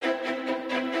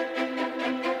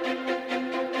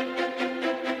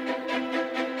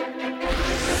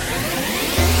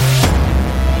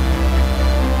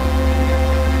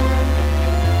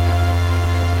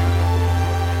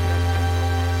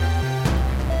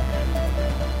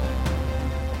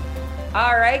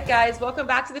All right, guys, welcome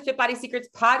back to the Fit Body Secrets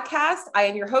podcast. I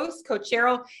am your host, Coach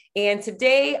Cheryl, and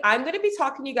today I'm going to be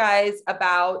talking to you guys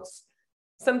about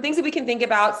some things that we can think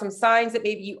about, some signs that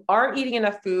maybe you aren't eating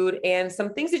enough food, and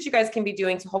some things that you guys can be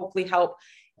doing to hopefully help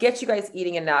get you guys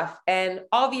eating enough. And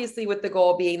obviously with the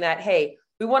goal being that, hey,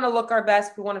 we want to look our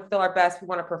best, we want to feel our best, we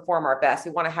want to perform our best,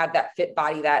 we want to have that fit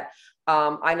body that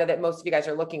I know that most of you guys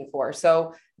are looking for.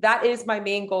 So that is my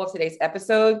main goal of today's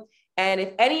episode. And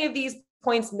if any of these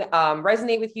points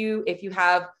resonate with you, if you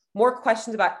have more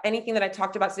questions about anything that I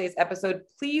talked about today's episode,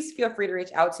 please feel free to reach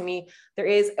out to me. There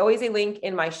is always a link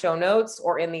in my show notes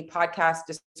or in the podcast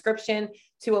description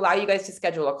to allow you guys to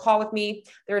schedule a call with me.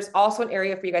 There's also an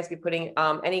area for you guys to be putting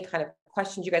any kind of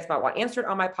questions you guys might want answered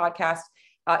on my podcast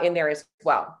in there as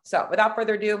well. So without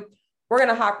further ado, we're going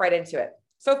to hop right into it.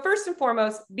 So first and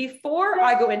foremost, before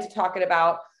I go into talking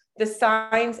about the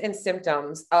signs and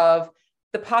symptoms of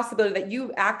the possibility that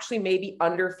you actually may be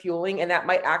under fueling, and that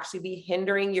might actually be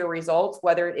hindering your results,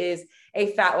 whether it is a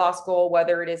fat loss goal,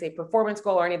 whether it is a performance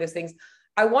goal, or any of those things,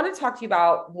 I want to talk to you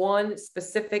about one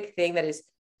specific thing that is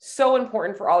so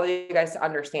important for all of you guys to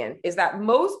understand, is that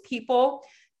most people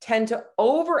tend to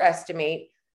overestimate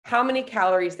how many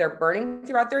calories they're burning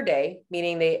throughout their day,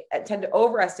 meaning they tend to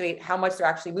overestimate how much they're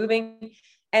actually moving.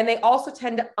 And they also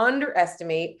tend to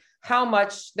underestimate how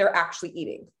much they're actually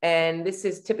eating. And this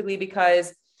is typically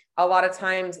because a lot of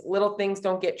times little things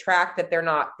don't get tracked that they're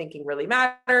not thinking really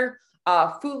matter.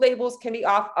 Food labels can be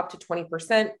off up to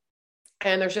 20%.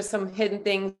 And there's just some hidden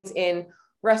things in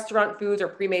restaurant foods or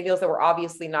pre-made meals that we're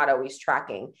obviously not always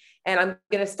tracking. And I'm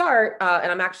going to start,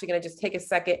 and I'm actually going to just take a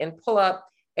second and pull up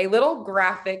a little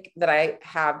graphic that I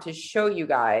have to show you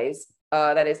guys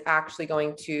that is actually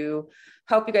going to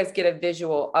help you guys get a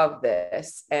visual of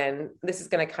this. And this is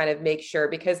going to kind of make sure,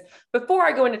 because before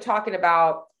I go into talking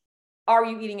about, are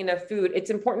you eating enough food? It's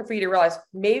important for you to realize,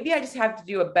 maybe I just have to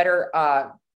do a better,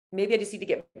 maybe I just need to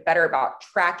get better about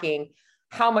tracking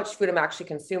how much food I'm actually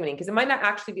consuming, because it might not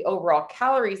actually be overall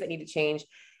calories that need to change.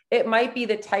 It might be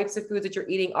the types of foods that you're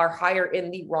eating are higher in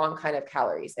the wrong kind of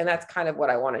calories. And that's kind of what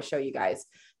I want to show you guys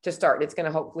to start. It's going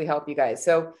to hopefully help you guys.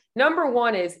 So number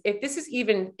one is, if this is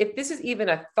even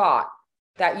a thought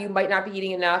that you might not be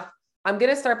eating enough, I'm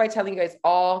going to start by telling you guys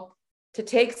all to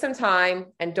take some time,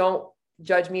 and don't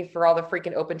judge me for all the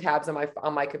freaking open tabs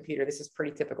on my computer. This is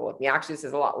pretty typical of me. Actually, this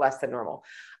is a lot less than normal.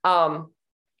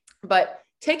 But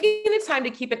taking the time to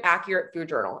keep an accurate food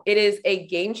journal, it is a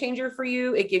game changer for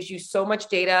you. It gives you so much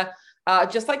data,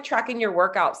 just like tracking your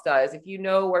workouts does. If you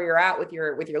know where you're at with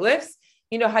your lifts,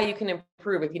 you know how you can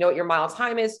improve. If you know what your mile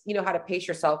time is, you know how to pace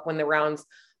yourself when the rounds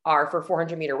are for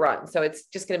 400-meter run. So it's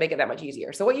just going to make it that much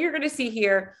easier. So what you're going to see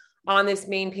here on this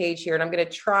main page here, and I'm going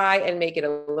to try and make it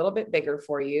a little bit bigger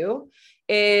for you,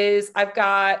 is I've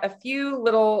got a few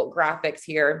little graphics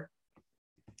here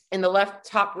in the left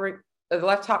top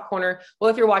corner. Well,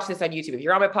 if you're watching this on YouTube, if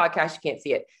you're on my podcast, you can't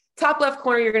see it. Top left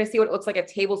corner, you're going to see what it looks like, a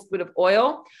tablespoon of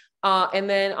oil. And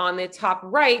then on the top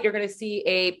right, you're going to see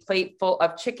a plate full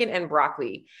of chicken and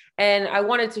broccoli. And I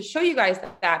wanted to show you guys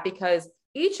that because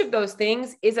each of those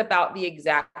things is about the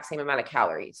exact same amount of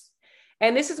calories.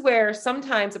 And this is where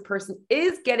sometimes a person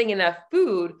is getting enough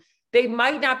food, they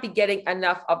might not be getting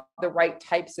enough of the right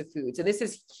types of foods. And this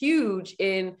is huge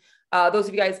in those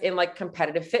of you guys in like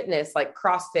competitive fitness, like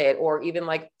CrossFit, or even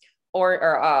like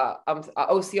OCR,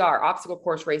 obstacle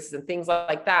course races and things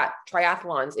like that,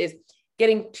 triathlons, is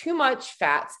getting too much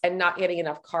fats and not getting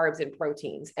enough carbs and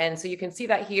proteins. And so you can see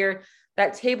that here,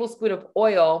 that tablespoon of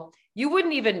oil, you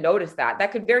wouldn't even notice that.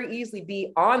 That could very easily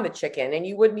be on the chicken and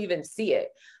you wouldn't even see it.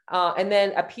 And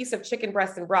then a piece of chicken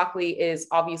breast and broccoli is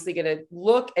obviously going to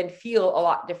look and feel a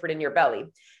lot different in your belly.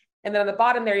 And then on the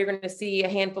bottom there, you're going to see a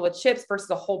handful of chips versus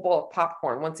a whole bowl of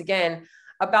popcorn. Once again,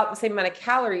 about the same amount of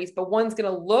calories, but one's going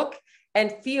to look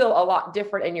and feel a lot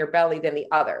different in your belly than the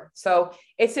other. So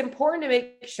it's important to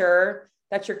make sure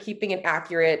that you're keeping an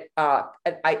accurate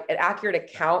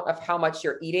account of how much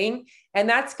you're eating. And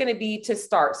that's going to be to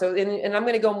start. So, and I'm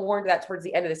going to go more into that towards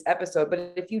the end of this episode,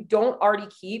 but if you don't already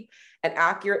keep an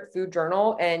accurate food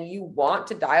journal and you want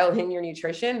to dial in your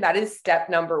nutrition, that is step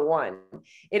number one.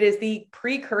 It is the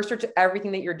precursor to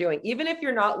everything that you're doing. Even if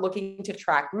you're not looking to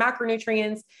track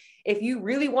macronutrients, if you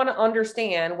really want to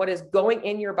understand what is going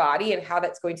in your body and how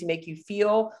that's going to make you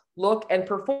feel, look, and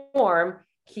perform,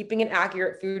 keeping an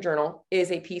accurate food journal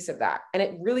is a piece of that. And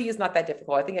it really is not that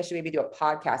difficult. I think I should maybe do a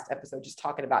podcast episode just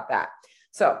talking about that.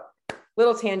 So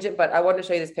little tangent, but I wanted to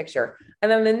show you this picture. And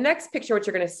then the next picture, what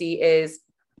you're going to see is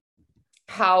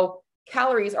how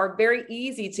calories are very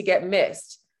easy to get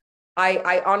missed.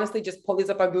 I honestly just pulled these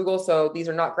up on Google. So these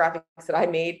are not graphics that I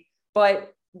made,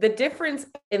 but the difference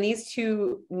in these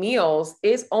two meals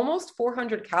is almost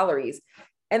 400 calories.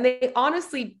 And they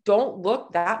honestly don't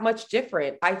look that much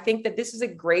different. I think that this is a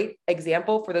great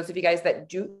example for those of you guys that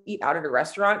do eat out at a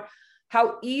restaurant,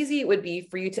 how easy it would be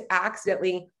for you to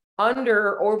accidentally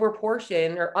under over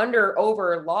portion or under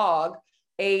over log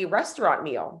a restaurant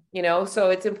meal,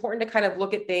 so it's important to kind of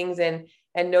look at things and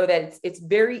know that it's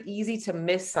very easy to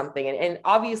miss something. And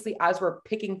obviously, as we're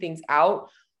picking things out,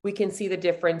 we can see the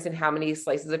difference in how many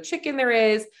slices of chicken there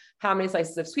is, how many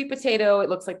slices of sweet potato. It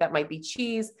looks like that might be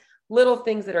cheese, little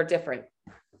things that are different.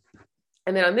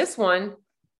 And then on this one,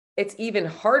 it's even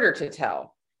harder to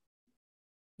tell.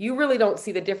 You really don't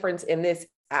see the difference in this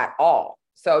at all.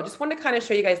 So just want to kind of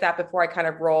show you guys that before I kind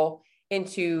of roll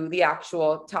into the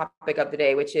actual topic of the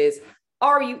day, which is,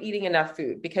 are you eating enough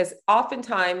food? Because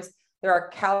oftentimes there are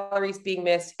calories being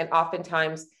missed, and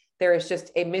oftentimes there is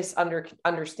just a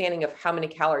misunderstanding of how many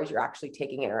calories you're actually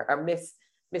taking in, or a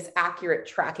misaccurate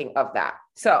tracking of that.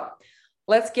 So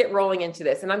let's get rolling into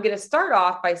this. And I'm going to start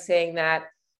off by saying that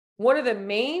one of the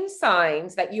main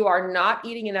signs that you are not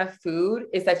eating enough food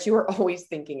is that you are always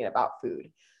thinking about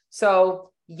food.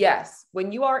 So yes,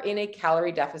 when you are in a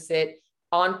calorie deficit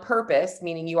on purpose,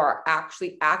 meaning you are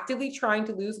actually actively trying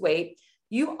to lose weight,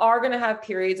 you are going to have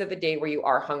periods of the day where you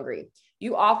are hungry.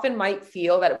 You often might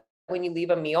feel that when you leave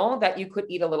a meal that you could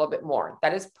eat a little bit more.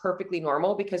 That is perfectly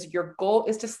normal because your goal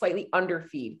is to slightly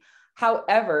underfeed.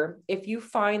 However, if you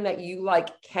find that you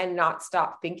cannot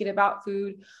stop thinking about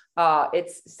food,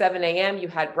 it's 7 a.m., you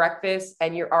had breakfast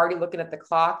and you're already looking at the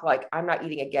clock, like I'm not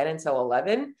eating again until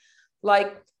 11.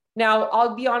 Now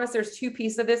I'll be honest, there's two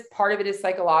pieces of this. Part of it is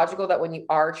psychological, that when you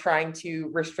are trying to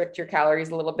restrict your calories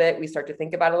a little bit, we start to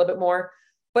think about it a little bit more.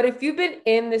 But if you've been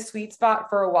in the sweet spot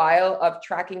for a while of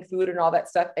tracking food and all that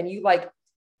stuff, and you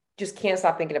just can't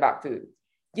stop thinking about food,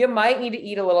 you might need to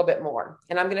eat a little bit more.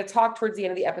 And I'm going to talk towards the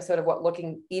end of the episode of what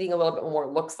eating a little bit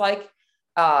more looks like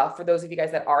for those of you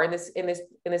guys that are in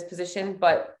this position.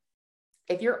 But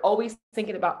if you're always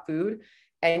thinking about food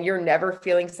and you're never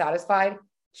feeling satisfied,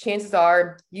 chances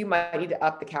are you might need to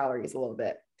up the calories a little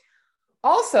bit.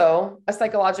 Also, a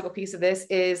psychological piece of this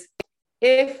is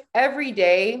if every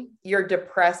day you're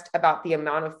depressed about the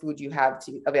amount of food you have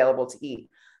available to eat.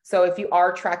 So if you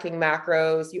are tracking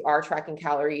macros, you are tracking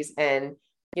calories, and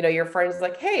your friend's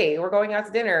like, hey, we're going out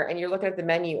to dinner, and you're looking at the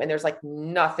menu and there's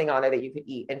nothing on there that you could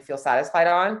eat and feel satisfied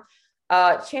on,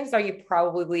 chances are you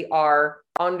probably are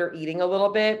under eating a little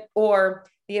bit, or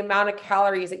the amount of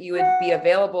calories that you would be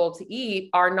available to eat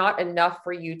are not enough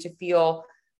for you to feel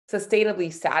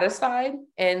sustainably satisfied.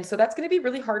 And so that's going to be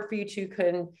really hard for you to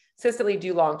consistently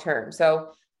do long-term.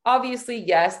 So obviously,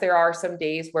 yes, there are some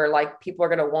days where people are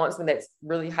going to want something that's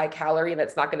really high calorie and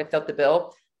that's not going to fit the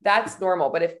bill. That's normal.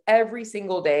 But if every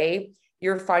single day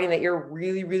you're finding that you're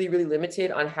really, really, really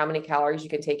limited on how many calories you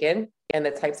can take in and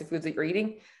the types of foods that you're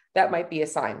eating, that might be a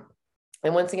sign.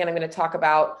 And once again, I'm going to talk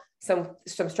about some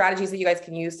strategies that you guys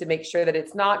can use to make sure that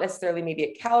it's not necessarily maybe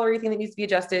a calorie thing that needs to be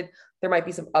adjusted. There might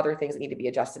be some other things that need to be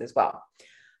adjusted as well.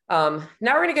 Now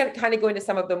we're going to kind of go into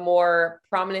some of the more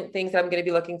prominent things that I'm going to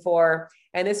be looking for.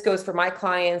 And this goes for my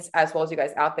clients as well as you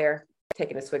guys out there.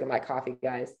 Taking a swig of my coffee,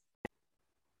 guys.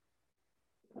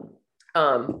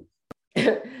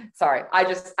 Sorry,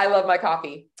 I love my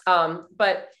coffee.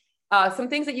 But some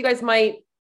things that you guys might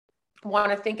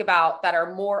want to think about that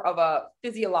are more of a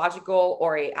physiological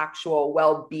or a actual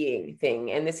well-being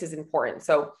thing. And this is important.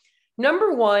 So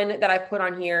number one that I put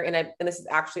on here, and this is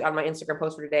actually on my Instagram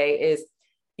post for today, is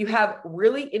you have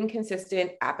really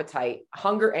inconsistent appetite.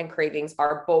 Hunger and cravings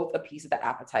are both a piece of that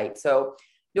appetite. So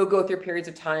you'll go through periods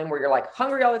of time where you're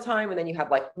hungry all the time, and then you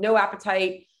have no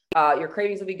appetite. Your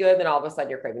cravings will be good. Then all of a sudden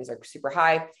your cravings are super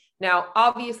high. Now,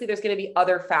 obviously there's going to be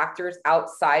other factors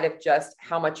outside of just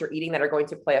how much you're eating that are going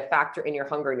to play a factor in your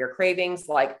hunger and your cravings,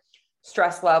 like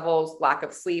stress levels, lack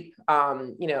of sleep,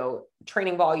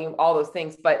 training volume, all those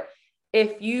things. But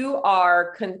if you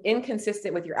are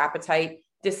inconsistent with your appetite,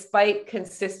 despite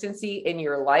consistency in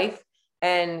your life,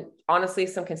 and honestly,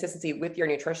 some consistency with your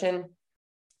nutrition,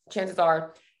 chances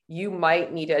are you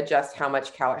might need to adjust how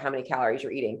many calories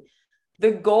you're eating. The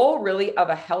goal really of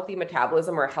a healthy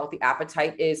metabolism or a healthy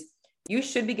appetite is you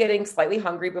should be getting slightly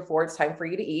hungry before it's time for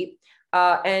you to eat.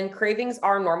 And cravings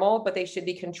are normal, but they should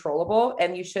be controllable,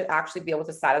 and you should actually be able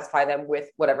to satisfy them with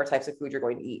whatever types of food you're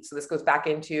going to eat. So this goes back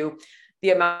into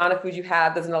the amount of food you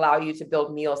have doesn't allow you to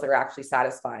build meals that are actually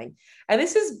satisfying. And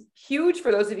this is huge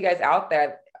for those of you guys out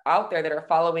there that are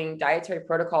following dietary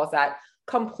protocols that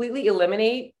completely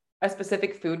eliminate a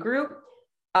specific food group.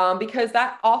 Because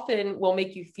that often will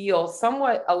make you feel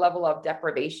somewhat a level of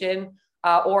deprivation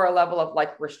or a level of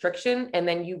like restriction. And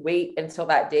then you wait until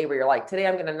that day where you're like, today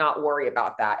I'm going to not worry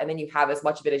about that. And then you have as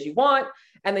much of it as you want,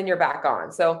 and then you're back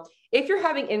on. So if you're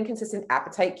having inconsistent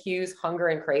appetite cues, hunger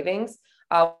and cravings,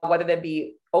 whether that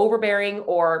be overbearing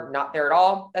or not there at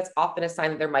all, that's often a sign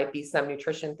that there might be some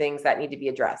nutrition things that need to be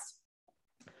addressed.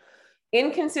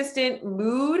 Inconsistent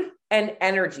mood and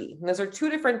energy. And those are two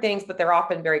different things, but they're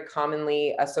often very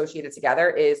commonly associated together,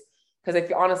 is because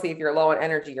if you're low on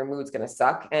energy, your mood's going to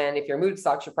suck. And if your mood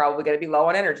sucks, you're probably going to be low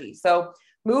on energy. So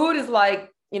mood is like,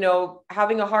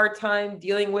 having a hard time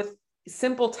dealing with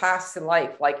simple tasks in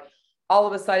life. Like all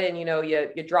of a sudden,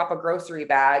 you drop a grocery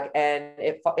bag and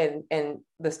and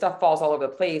the stuff falls all over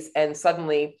the place. And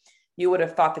suddenly you would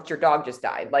have thought that your dog just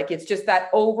died. Like, it's just that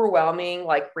overwhelming,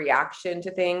 like, reaction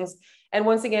to things. And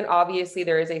once again, obviously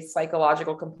there is a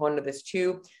psychological component of this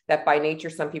too, that by nature,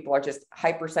 some people are just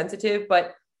hypersensitive,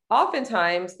 but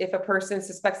oftentimes, if a person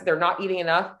suspects that they're not eating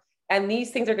enough, and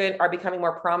these things are becoming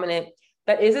more prominent,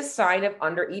 that is a sign of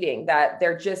under eating, that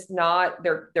they're just not,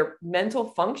 their mental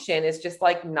function is just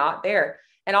like not there.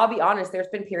 And I'll be honest, there's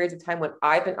been periods of time when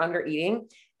I've been under eating.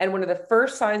 And one of the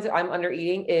first signs that I'm under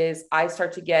eating is I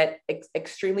start to get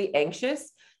extremely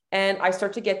anxious, and I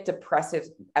start to get depressive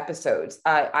episodes.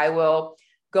 I will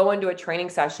go into a training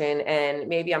session and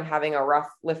maybe I'm having a rough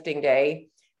lifting day,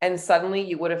 and suddenly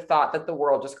you would have thought that the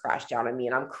world just crashed down on me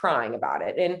and I'm crying about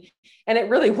it. And it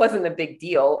really wasn't a big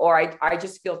deal. Or I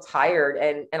just feel tired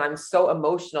and I'm so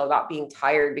emotional about being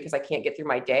tired because I can't get through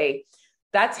my day.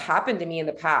 That's happened to me in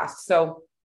the past. So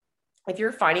if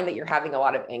you're finding that you're having a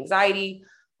lot of anxiety,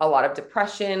 a lot of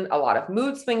depression, a lot of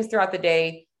mood swings throughout the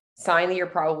day, sign that you're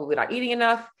probably not eating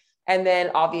enough. And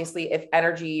then obviously if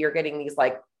energy, you're getting these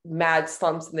like mad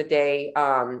slumps in the day,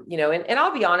 and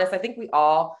I'll be honest, I think we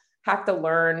all have to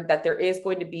learn that there is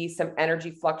going to be some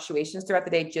energy fluctuations throughout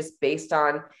the day, just based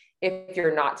on if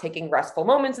you're not taking restful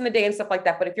moments in the day and stuff like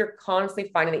that. But if you're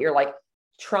constantly finding that you're like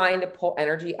trying to pull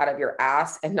energy out of your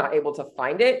ass and not able to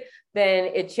find it,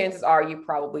 then chances are you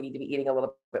probably need to be eating a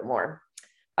little bit more.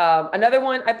 Another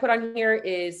one I put on here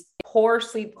is poor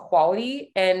sleep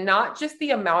quality, and not just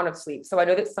the amount of sleep. So I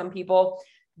know that some people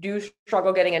do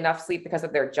struggle getting enough sleep because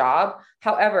of their job.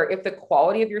 However, if the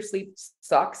quality of your sleep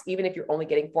sucks, even if you're only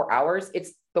getting 4 hours,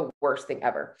 it's the worst thing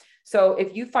ever. So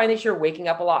if you find that you're waking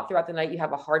up a lot throughout the night, you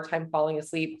have a hard time falling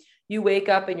asleep, you wake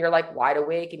up and you're like wide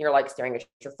awake and you're like staring at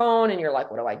your phone and you're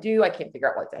like, what do I do? I can't figure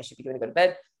out what I should be doing to go to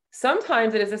bed.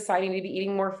 Sometimes it is a sign you need to be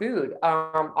eating more food.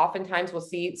 Oftentimes we'll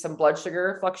see some blood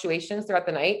sugar fluctuations throughout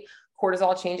the night,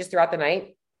 cortisol changes throughout the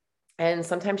night, and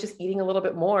sometimes just eating a little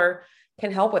bit more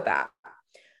can help with that.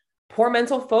 Poor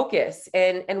mental focus.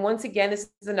 And once again, this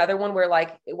is another one where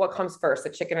like, what comes first, the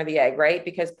chicken or the egg, right?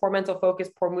 Because poor mental focus,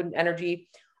 poor mood and energy,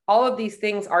 all of these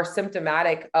things are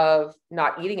symptomatic of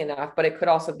not eating enough, but it could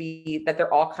also be that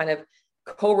they're all kind of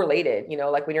correlated.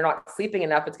 Like when you're not sleeping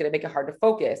enough, it's going to make it hard to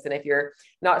focus. And if you're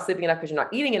not sleeping enough because you're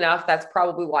not eating enough, that's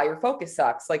probably why your focus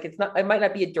sucks. Like it might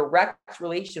not be a direct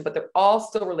relation, but they're all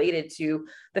still related to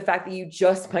the fact that you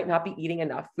just might not be eating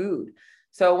enough food.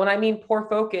 So when I mean poor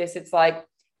focus, it's like,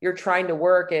 you're trying to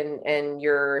work and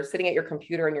you're sitting at your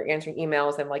computer and you're answering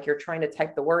emails and like you're trying to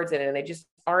type the words in and they just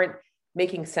aren't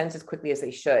making sense as quickly as they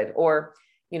should. Or,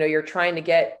 you're trying to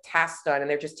get tasks done and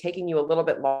they're just taking you a little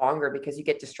bit longer because you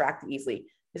get distracted easily.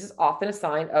 This is often a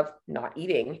sign of not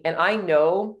eating. And I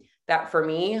know that for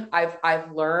me,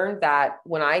 I've learned that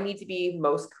when I need to be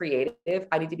most creative,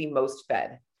 I need to be most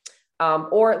fed.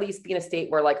 Or at least be in a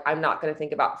state where like, I'm not going to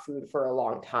think about food for a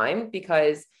long time,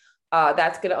 because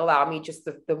that's going to allow me just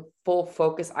the full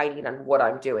focus I need on what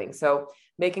I'm doing. So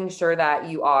making sure that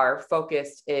you are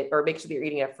focused or make sure that you're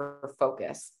eating it for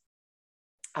focus.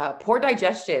 Poor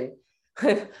digestion.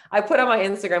 I put on my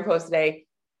Instagram post today,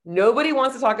 nobody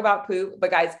wants to talk about poop, but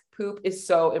guys, poop is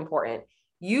so important.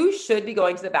 You should be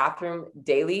going to the bathroom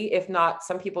daily. If not,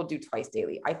 some people do twice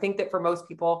daily. I think that for most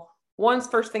people, once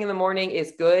first thing in the morning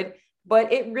is good,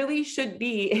 but it really should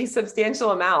be a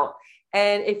substantial amount.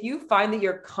 And if you find that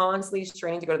you're constantly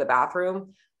straining to go to the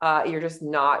bathroom, you're just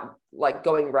not like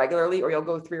going regularly, or you'll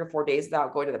go 3 or 4 days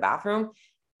without going to the bathroom.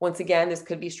 Once again, this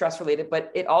could be stress related, but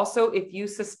it also, if you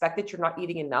suspect that you're not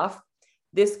eating enough,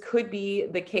 this could be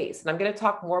the case. And I'm going to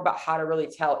talk more about how to really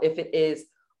tell if it is,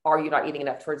 are you not eating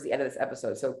enough, towards the end of this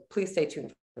episode. So please stay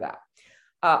tuned for that.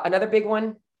 Another big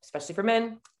one, especially for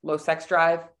men, low sex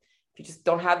drive. If you just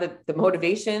don't have the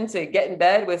motivation to get in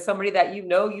bed with somebody that you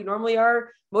normally are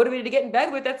motivated to get in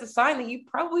bed with, that's a sign that you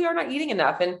probably are not eating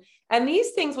enough. And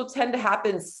these things will tend to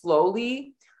happen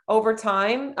slowly over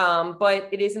time. But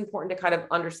it is important to kind of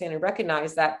understand and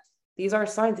recognize that these are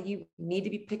signs that you need to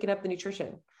be picking up the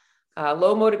nutrition.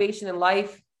 Low motivation in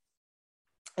life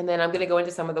And then I'm going to go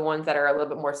into some of the ones that are a little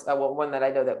bit more, one that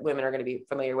I know that women are going to be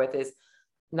familiar with is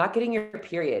not getting your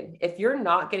period. If you're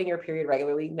not getting your period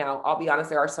regularly, now I'll be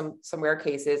honest, there are some rare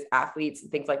cases, athletes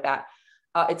and things like that.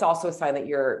 It's also a sign that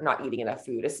you're not eating enough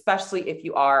food, especially if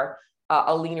you are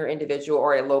a leaner individual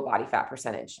or a low body fat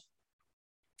percentage.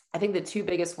 I think the two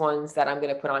biggest ones that I'm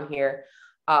going to put on here,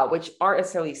 which aren't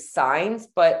necessarily signs,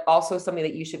 but also something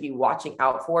that you should be watching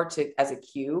out for as a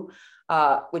cue,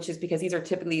 which is because these are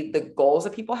typically the goals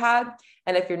that people had.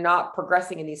 And if you're not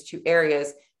progressing in these two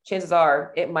areas, chances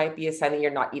are it might be a sign that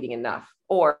you're not eating enough,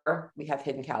 or we have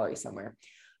hidden calories somewhere.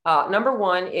 Number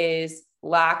one is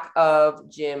lack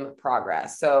of gym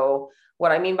progress. So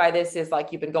what I mean by this is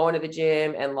like you've been going to the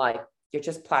gym and like you're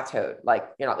just plateaued, like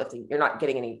you're not lifting, you're not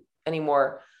getting any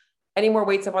more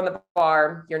weights up on the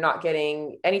bar. You're not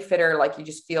getting any fitter. Like you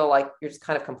just feel like you're just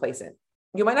kind of complacent.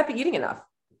 You might not be eating enough,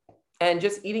 and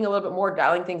just eating a little bit more,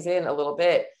 dialing things in a little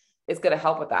bit is going to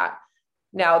help with that.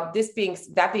 Now,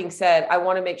 that being said, I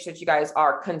want to make sure that you guys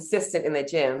are consistent in the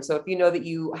gym. So if you know that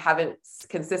you haven't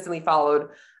consistently followed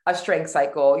a strength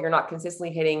cycle, you're not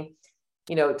consistently hitting,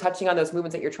 touching on those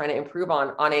movements that you're trying to improve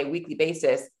on a weekly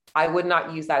basis, I would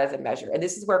not use that as a measure. And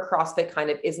this is where CrossFit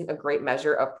kind of isn't a great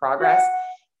measure of progress,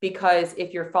 because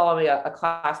if you're following a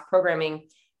class programming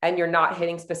and you're not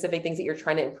hitting specific things that you're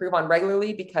trying to improve on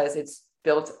regularly, because it's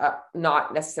built up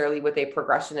not necessarily with a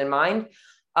progression in mind,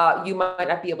 you might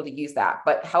not be able to use that.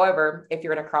 But however, if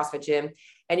you're in a CrossFit gym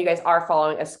and you guys are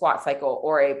following a squat cycle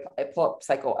or a pull-up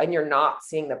cycle and you're not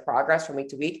seeing the progress from week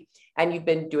to week and you've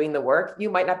been doing the work, you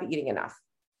might not be eating enough.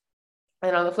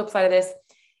 And on the flip side of this,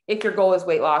 if your goal is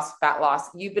weight loss, fat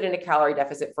loss, you've been in a calorie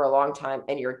deficit for a long time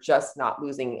and you're just not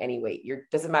losing any weight.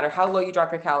 Doesn't matter how low you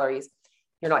drop your calories,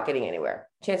 you're not getting anywhere.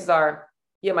 Chances are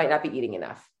you might not be eating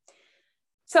enough.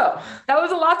 So that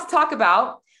was a lot to talk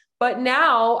about, but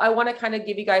now I want to kind of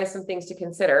give you guys some things to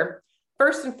consider.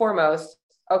 First and foremost,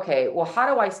 okay, well,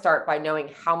 how do I start by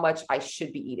knowing how much I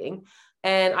should be eating?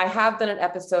 And I have done an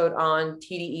episode on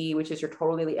TDE, which is your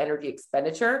total daily energy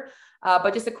expenditure.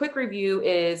 But just a quick review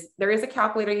is there is a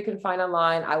calculator you can find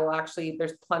online.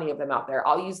 There's plenty of them out there.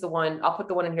 I'll put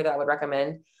the one in here that I would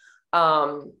recommend.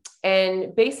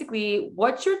 And basically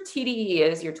what your TDE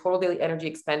is, your total daily energy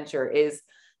expenditure is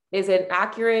an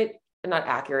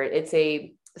it's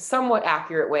a somewhat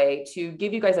accurate way to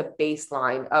give you guys a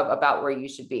baseline of about where you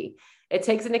should be. It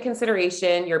takes into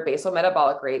consideration your basal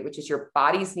metabolic rate, which is your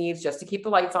body's needs just to keep the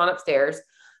lights on upstairs.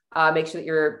 Make sure that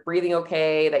you're breathing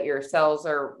okay, that your cells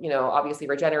are, obviously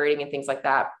regenerating and things like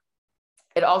that.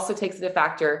 It also takes into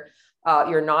factor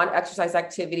your non-exercise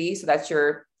activity. So that's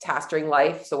your task during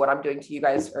life. So what I'm doing to you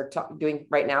guys or doing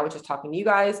right now, which is talking to you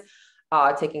guys,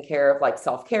 taking care of like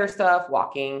self-care stuff,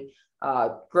 walking,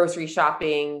 grocery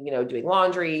shopping, doing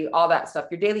laundry, all that stuff,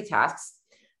 your daily tasks.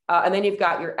 And then you've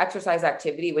got your exercise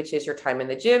activity, which is your time in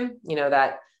the gym,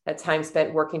 that time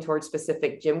spent working towards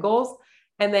specific gym goals.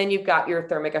 And then you've got your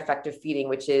thermic effective feeding,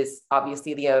 which is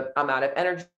obviously the amount of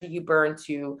energy you burn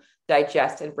to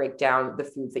digest and break down the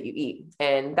foods that you eat.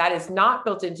 And that is not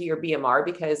built into your BMR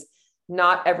because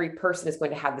not every person is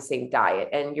going to have the same diet,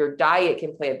 and your diet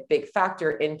can play a big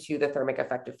factor into the thermic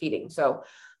effective feeding. So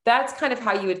that's kind of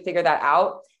how you would figure that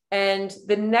out. And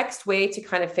the next way to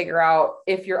kind of figure out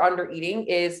if you're under eating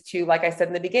is to, like I said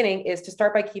in the beginning, is to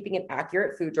start by keeping an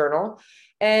accurate food journal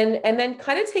and then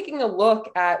kind of taking a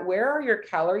look at where are your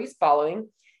calories falling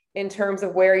in terms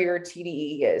of where your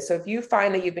TDE is. So if you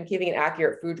find that you've been keeping an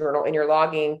accurate food journal and you're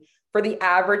logging for the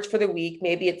average for the week,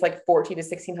 maybe it's like 14 to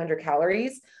 1600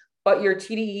 calories, but your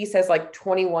TDE says like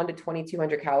 21 to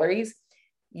 2200 calories,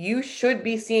 you should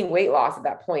be seeing weight loss at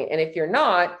that point. And if you're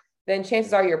not, then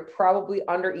chances are you're probably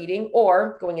under eating,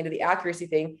 or going into the accuracy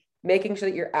thing, making sure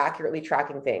that you're accurately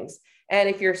tracking things. And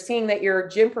if you're seeing that your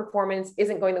gym performance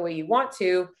isn't going the way you want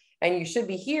to, and you should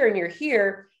be here and you're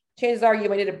here, chances are you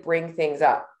might need to bring things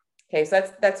up. Okay, so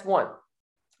that's one.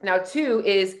 Now, two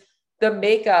is the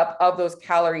makeup of those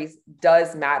calories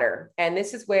does matter. And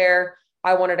this is where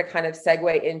I wanted to kind of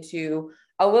segue into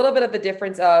a little bit of the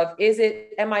difference of,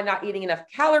 am I not eating enough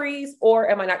calories, or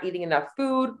am I not eating enough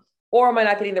food, or am I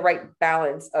not getting the right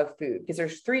balance of food? Because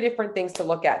there's three different things to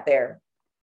look at there.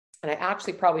 And I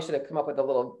actually probably should have come up with a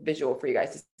little visual for you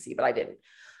guys to see, but I didn't.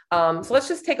 So let's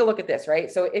just take a look at this,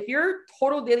 right? So if your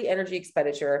total daily energy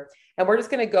expenditure, and we're just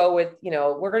going to go with,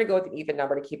 we're going to go with an even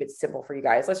number to keep it simple for you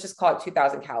guys. Let's just call it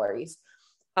 2000 calories.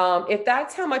 If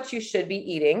that's how much you should be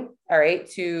eating, all right,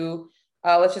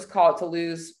 let's just call it to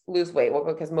lose weight, well,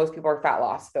 because most people are fat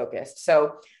loss focused.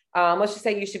 So let's just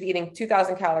say you should be eating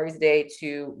 2000 calories a day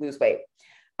to lose weight.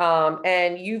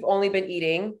 And you've only been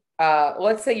eating,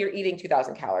 let's say you're eating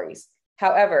 2000 calories.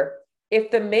 However, if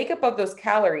the makeup of those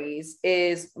calories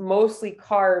is mostly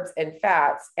carbs and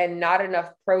fats and not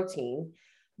enough protein,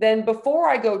 then before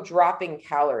I go dropping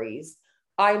calories,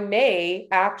 I may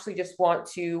actually just want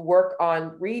to work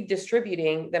on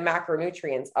redistributing the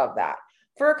macronutrients of that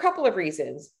for a couple of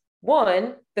reasons.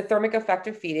 One, the thermic effect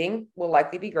of feeding will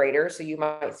likely be greater, so you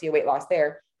might see a weight loss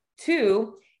there.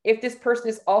 Two, if this person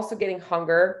is also getting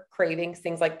hunger, cravings,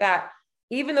 things like that,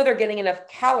 even though they're getting enough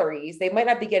calories, they might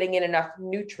not be getting in enough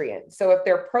nutrients. So if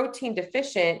they're protein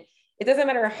deficient, it doesn't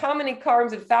matter how many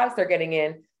carbs and fats they're getting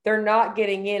in, they're not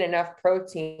getting in enough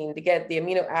protein to get the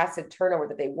amino acid turnover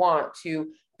that they want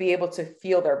to be able to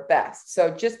feel their best.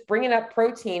 So just bringing up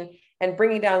protein and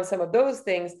bringing down some of those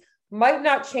things might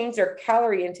not change their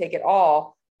calorie intake at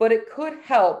all, but it could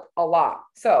help a lot.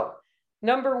 So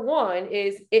number one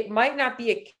is it might not be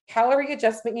a calorie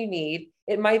adjustment you need.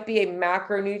 It might be a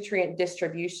macronutrient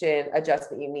distribution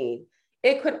adjustment you need.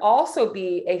 It could also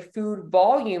be a food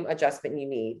volume adjustment you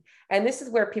need. And this is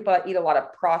where people that eat a lot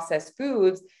of processed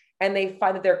foods and they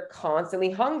find that they're constantly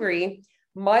hungry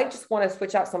might just want to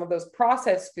switch out some of those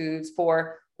processed foods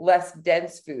for less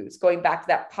dense foods. Going back to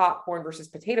that popcorn versus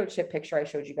potato chip picture I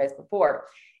showed you guys before.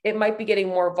 It might be getting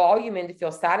more volume in to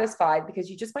feel satisfied because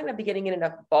you just might not be getting in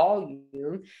enough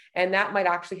volume. And that might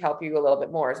actually help you a little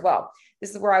bit more as well. This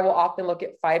is where I will often look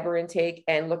at fiber intake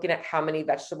and looking at how many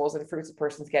vegetables and fruits a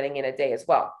person's getting in a day as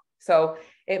well. So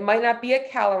it might not be a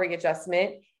calorie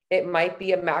adjustment. It might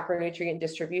be a macronutrient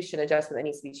distribution adjustment that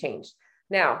needs to be changed.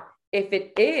 Now, if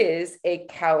it is a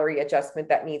calorie adjustment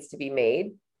that needs to be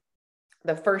made,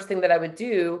 the first thing that I would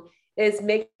do is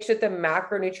make sure that the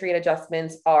macronutrient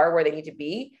adjustments are where they need to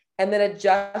be, and then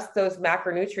adjust those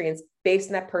macronutrients based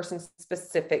on that person's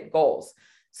specific goals.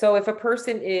 So if a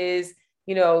person is,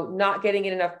 not getting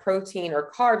in enough protein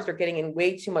or carbs, or getting in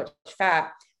way too much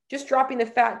fat, just dropping the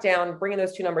fat down, bringing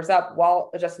those two numbers up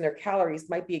while adjusting their calories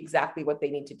might be exactly what they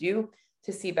need to do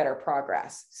to see better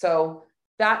progress. So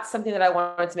that's something that I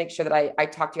wanted to make sure that I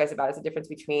talked to you guys about, is the difference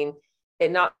between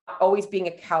it not always being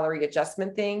a calorie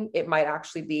adjustment thing. It might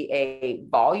actually be a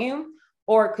volume,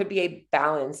 or it could be a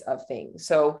balance of things.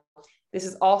 So this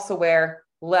is also where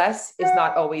less is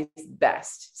not always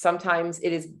best. Sometimes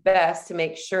it is best to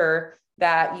make sure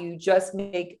that you just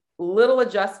make little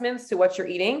adjustments to what you're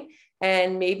eating,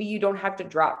 and maybe you don't have to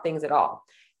drop things at all.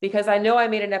 Because I know I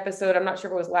made an episode, I'm not sure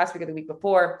if it was last week or the week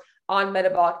before, on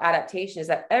metabolic adaptation, is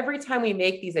that every time we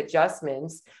make these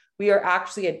adjustments, we are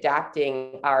actually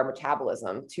adapting our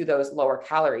metabolism to those lower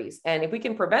calories. And if we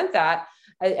can prevent that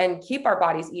and keep our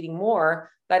bodies eating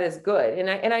more, that is good.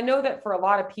 And I know that for a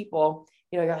lot of people,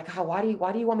 you're like, oh, why do you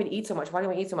want me to eat so much? Why do you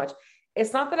want me to eat so much?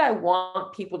 It's not that I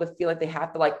want people to feel like they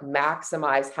have to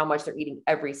maximize how much they're eating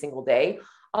every single day,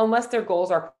 unless their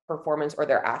goals are performance or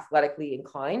they're athletically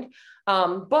inclined.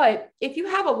 But if you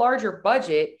have a larger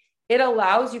budget, it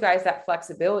allows you guys that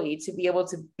flexibility to be able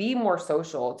to be more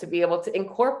social, to be able to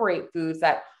incorporate foods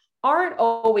that aren't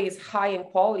always high in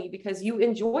quality because you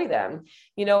enjoy them.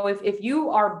 If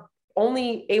you are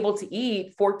only able to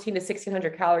eat 14 to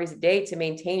 1600 calories a day to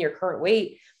maintain your current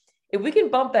weight, if we can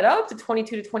bump that up to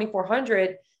 22 to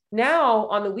 2400, now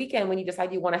on the weekend, when you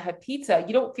decide you want to have pizza,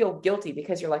 you don't feel guilty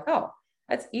because you're like, oh,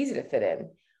 that's easy to fit in.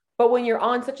 But when you're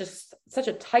on such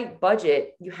a tight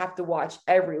budget, you have to watch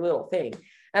every little thing.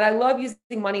 And I love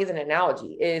using money as an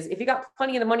analogy, is if you got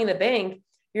plenty of the money in the bank,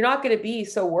 you're not going to be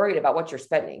so worried about what you're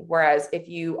spending. Whereas if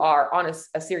you are on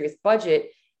a serious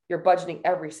budget, you're budgeting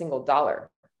every single dollar.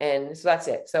 And so that's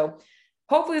it. So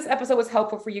hopefully this episode was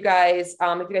helpful for you guys.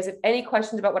 If you guys have any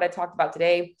questions about what I talked about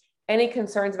today, any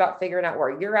concerns about figuring out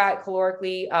where you're at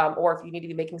calorically, or if you need to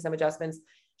be making some adjustments,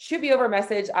 shoot me over a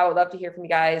message. I would love to hear from you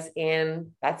guys.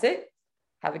 And that's it.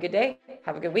 Have a good day.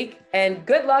 Have a good week. And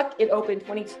good luck in Open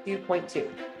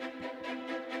 22.2.